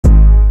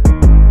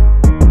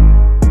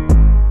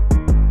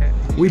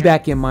We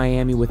back in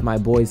Miami with my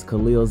boys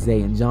Khalil,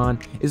 Zay, and John.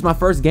 It's my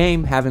first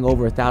game having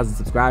over 1,000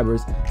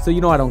 subscribers, so you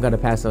know I don't gotta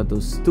pass out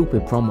those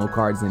stupid promo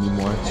cards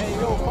anymore.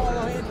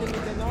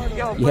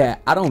 Yeah,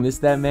 I don't miss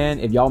that, man.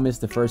 If y'all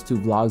missed the first 2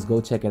 vlogs, go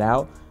check it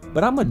out.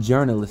 But I'm a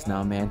journalist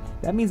now, man.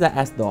 That means I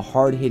ask the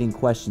hard-hitting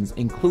questions,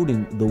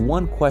 including the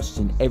one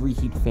question every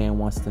Heat fan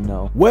wants to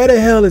know. Where the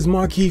hell is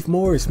Markieff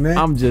Morris, man?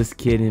 I'm just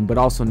kidding, but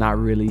also not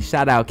really.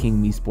 Shout out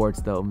King Me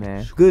Sports, though,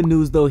 man. Good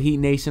news, though, Heat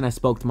Nation. I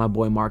spoke to my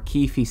boy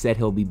Markieff. He said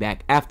he'll be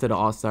back after the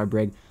All-Star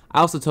break.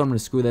 I also told him to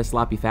screw that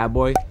sloppy fat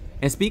boy.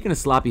 And speaking of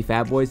sloppy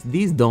fat boys,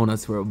 these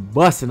donuts were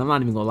busting. I'm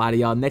not even gonna lie to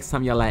y'all. Next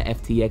time y'all at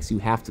FTX, you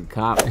have to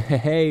cop.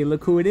 Hey,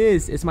 look who it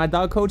is. It's my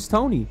dog, Coach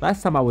Tony.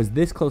 Last time I was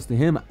this close to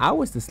him, I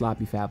was the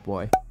sloppy fat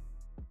boy.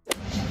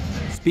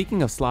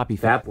 Speaking of sloppy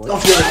fat boys,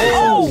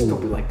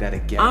 Don't be like that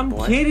again, I'm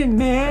boy. kidding,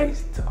 man.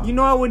 You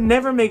know I would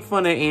never make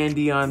fun of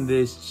Andy on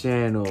this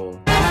channel.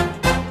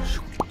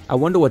 I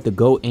wonder what the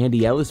GOAT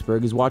Andy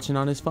Ellisberg is watching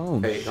on his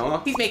phone. Hey,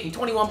 He's making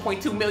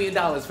 $21.2 million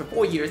for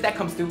 4 years. That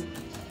comes to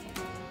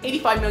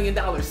 $85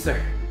 million,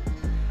 sir.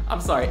 I'm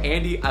sorry,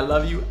 Andy, I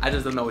love you. I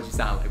just don't know what you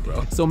sound like,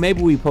 bro. So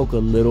maybe we poke a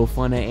little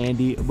fun at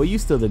Andy, but you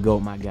still the GOAT,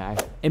 my guy.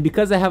 And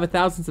because I have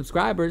 1,000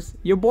 subscribers,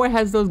 your boy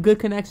has those good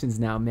connections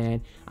now,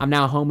 man. I'm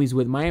now homies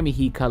with Miami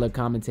Heat color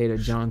commentator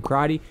John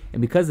Crotty, and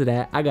because of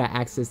that, I got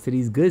access to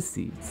these good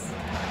seats.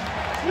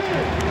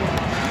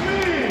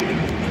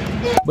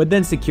 But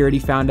then security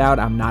found out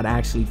I'm not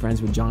actually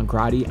friends with John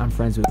Crotty. I'm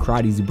friends with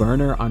Crotty's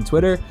burner on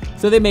Twitter,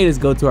 so they made us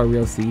go to our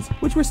real seats,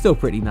 which were still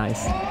pretty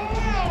nice.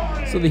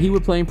 So the Heat were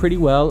playing pretty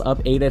well,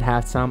 up 8 at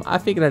halftime. I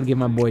figured I'd give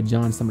my boy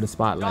John some of the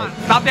spotlight.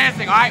 John, stop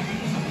dancing, all right?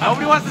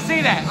 Nobody wants to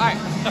see that. All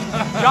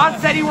right. John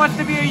said he wants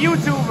to be a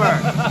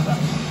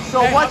YouTuber.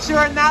 So what's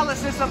your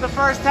analysis of the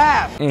first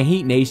half? And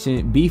Heat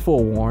Nation, be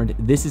forewarned,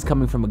 this is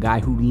coming from a guy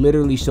who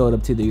literally showed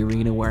up to the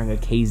arena wearing a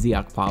KZ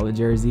Okpala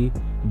jersey.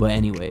 But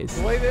anyways.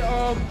 The way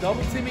they're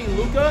double teaming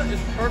Luka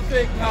is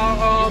perfect. You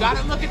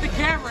gotta look at the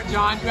camera,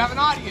 John. You have an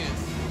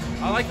audience.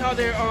 I like how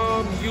they're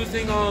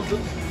using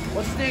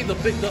what's his name? The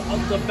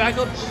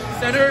backup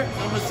center,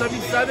 number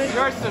 77.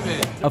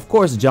 Yurtseven. Of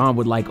course, John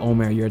would like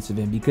Omer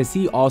Yurtseven because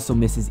he also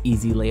misses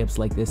easy layups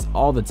like this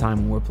all the time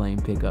when we're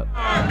playing pickup.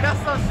 That's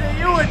some shit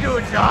you would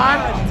do, John.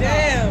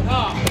 Damn. And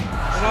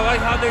I like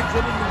how they're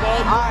dribbling the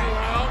ball, moving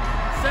around,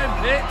 send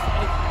picks,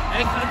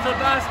 and cut to the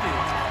basket.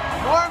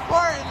 More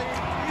importantly,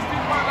 these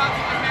people are about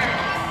to get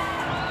married.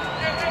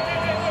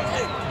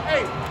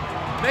 Hey,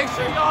 make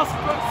sure y'all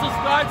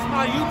subscribe to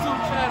my YouTube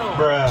channel.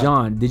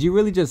 John, did you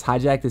really just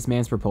hijack this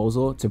man's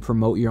proposal to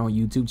promote your own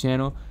YouTube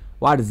channel?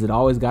 Why does it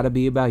always gotta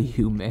be about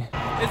you, man?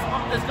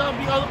 It's gonna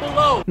be all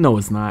below. No,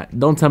 it's not.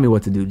 Don't tell me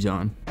what to do,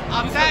 John.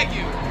 I'll tag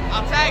you.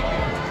 I'll tag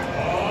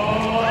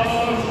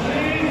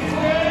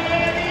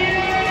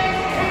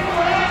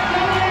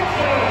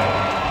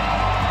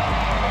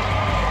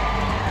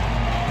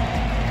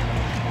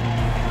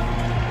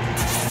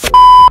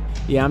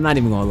you. Yeah, I'm not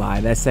even gonna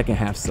lie, that second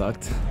half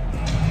sucked.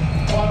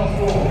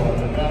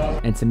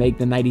 And to make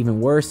the night even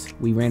worse,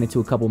 we ran into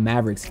a couple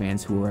Mavericks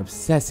fans who were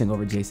obsessing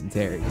over Jason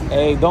Terry.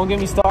 Hey, don't get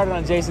me started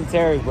on Jason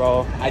Terry,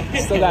 bro. I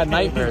still got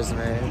nightmares,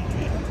 man.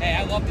 Hey,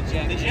 I love the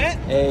Jet. The Jet?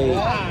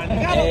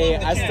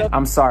 Hey,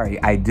 I'm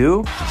sorry, I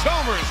do?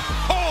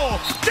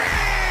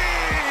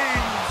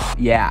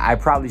 Yeah, I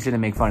probably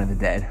shouldn't make fun of the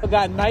dead. I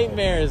got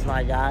nightmares,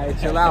 my guy.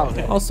 Chill out.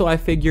 Also, I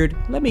figured,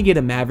 let me get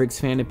a Mavericks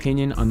fan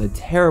opinion on the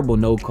terrible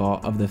no call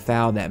of the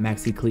foul that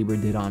Maxi Kleber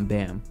did on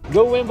Bam.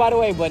 Good win, by the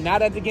way, but now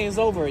that the game's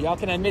over, y'all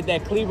can admit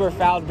that Kleber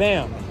fouled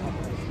Bam.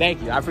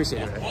 Thank you, I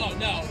appreciate it. Oh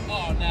no.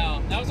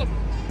 That was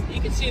you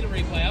can see the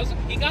replay.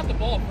 He got the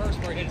ball first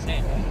where it hit his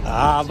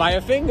hand. By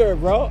a finger,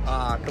 bro.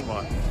 Come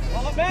on.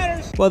 All that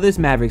matters. Well, this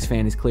Mavericks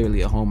fan is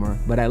clearly a homer,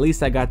 but at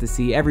least I got to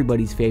see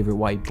everybody's favorite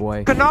white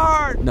boy.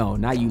 Kennard! No,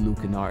 not you, Luke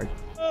Kennard.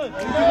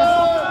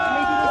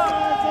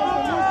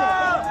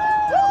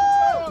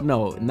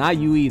 No, not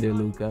you either,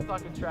 Luka.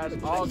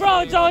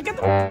 Bro, John, get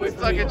the We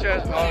stuck in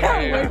trash all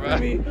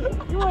game,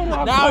 bro.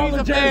 Now he's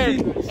a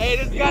fan. Hey,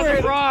 this guy's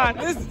a fraud.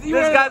 This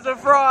guy's a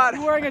fraud.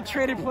 You're wearing a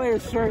traded player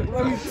shirt.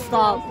 Let me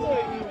stop.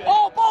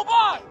 Oh,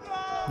 Boban!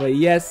 But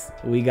yes,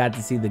 we got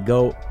to see the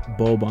GOAT,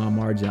 Boban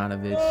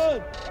Marjanovic.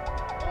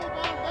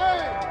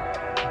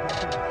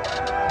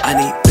 I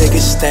need bigger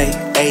steak,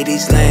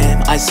 80s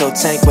lamb, ISO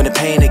tank when the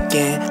pain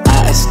again.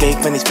 I escape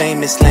from these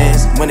famous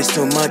lands when it's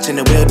too much and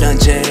the wheel done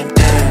jam.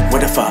 Damn,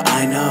 what if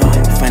I know?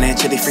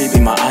 Financially free be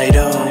my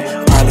idol.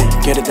 Probably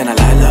get it then I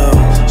lie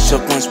low.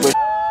 Shook once with